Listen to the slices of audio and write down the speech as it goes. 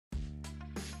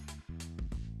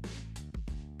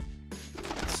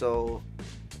So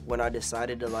when I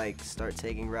decided to like start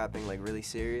taking rapping like really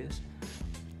serious,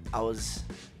 I was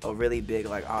a really big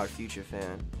like Odd Future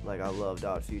fan. Like I loved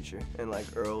Odd Future, and like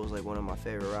Earl was like one of my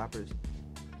favorite rappers.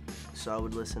 So I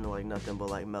would listen to like nothing but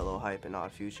like Mellow Hype and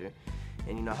Odd Future.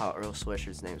 And you know how Earl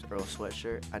Sweatshirt's name's Earl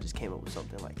Sweatshirt? I just came up with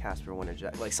something like Casper Winter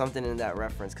Jacket, like something in that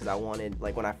reference, because I wanted,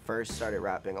 like when I first started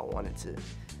rapping, I wanted to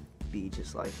be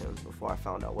just like him before I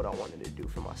found out what I wanted to do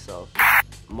for myself.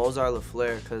 Mozart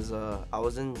LaFleur, because I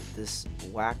was in this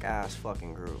whack-ass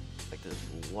fucking group, like this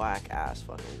whack-ass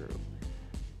fucking group.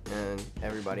 And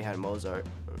everybody had Mozart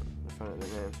in front of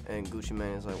their name. And Gucci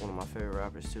Mane is like one of my favorite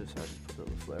rappers too, so I just put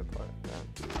the LaFleur part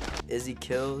down. Izzy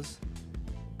Kills,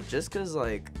 just because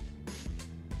like,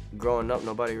 growing up,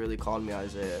 nobody really called me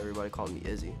Isaiah. Everybody called me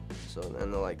Izzy. So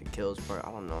then the Kills part,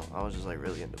 I don't know. I was just like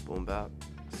really into boom bap,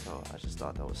 so I just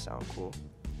thought that would sound cool,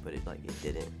 but it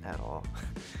didn't at all.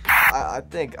 I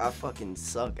think I fucking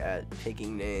suck at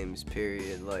picking names.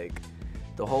 Period. Like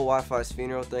the whole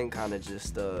Wifisfuneral thing kind of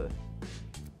just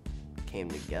came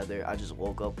together. I just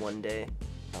woke up one day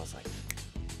and I was like,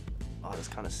 oh, this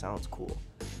kind of sounds cool.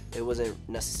 It wasn't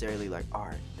necessarily like, all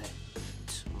right,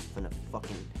 I'm gonna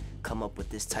fucking come up with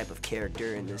this type of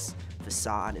character and this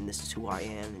facade and this is who I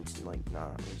am, and like,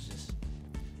 nah, it was just,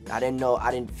 I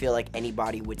didn't feel like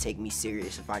anybody would take me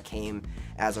serious if I came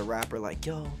as a rapper like,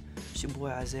 yo, it's your boy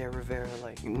Isaiah Rivera.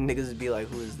 Like niggas would be like,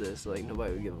 who is this? Like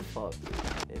nobody would give a fuck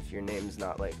if your name's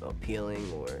not like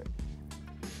appealing or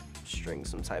string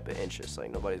some type of interest.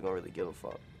 Like nobody's gonna really give a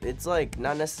fuck. It's like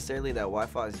not necessarily that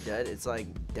Wi-Fi is dead, it's like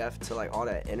deaf to like all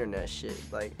that internet shit.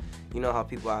 Like you know how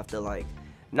people have to like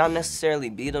not necessarily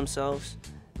be themselves.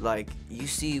 Like you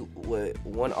see what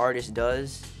one artist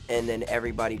does and then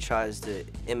everybody tries to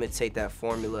imitate that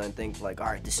formula and think like, all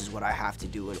right, this is what I have to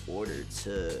do in order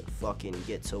to fucking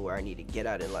get to where I need to get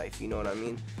at in life, you know what I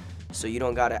mean? So you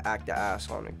don't gotta act the ass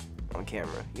on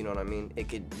camera, you know what I mean? It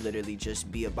could literally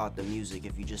just be about the music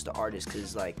if you're just an artist,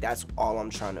 because like that's all I'm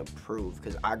trying to prove,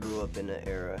 because I grew up in an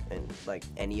era, and like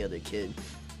any other kid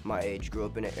my age grew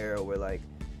up in an era where like,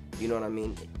 you know what I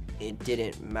mean, it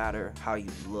didn't matter how you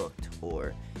looked,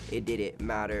 or it didn't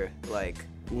matter, like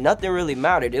nothing really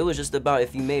mattered. It was just about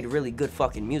if you made really good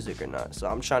fucking music or not. So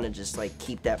I'm trying to just like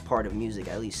keep that part of music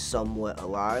at least somewhat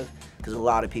alive, because a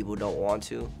lot of people don't want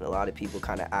to. A lot of people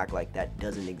kind of act like that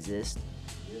doesn't exist.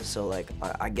 So like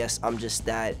I guess I'm just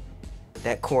that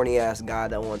corny ass guy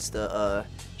that wants to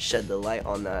shed the light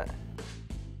on that.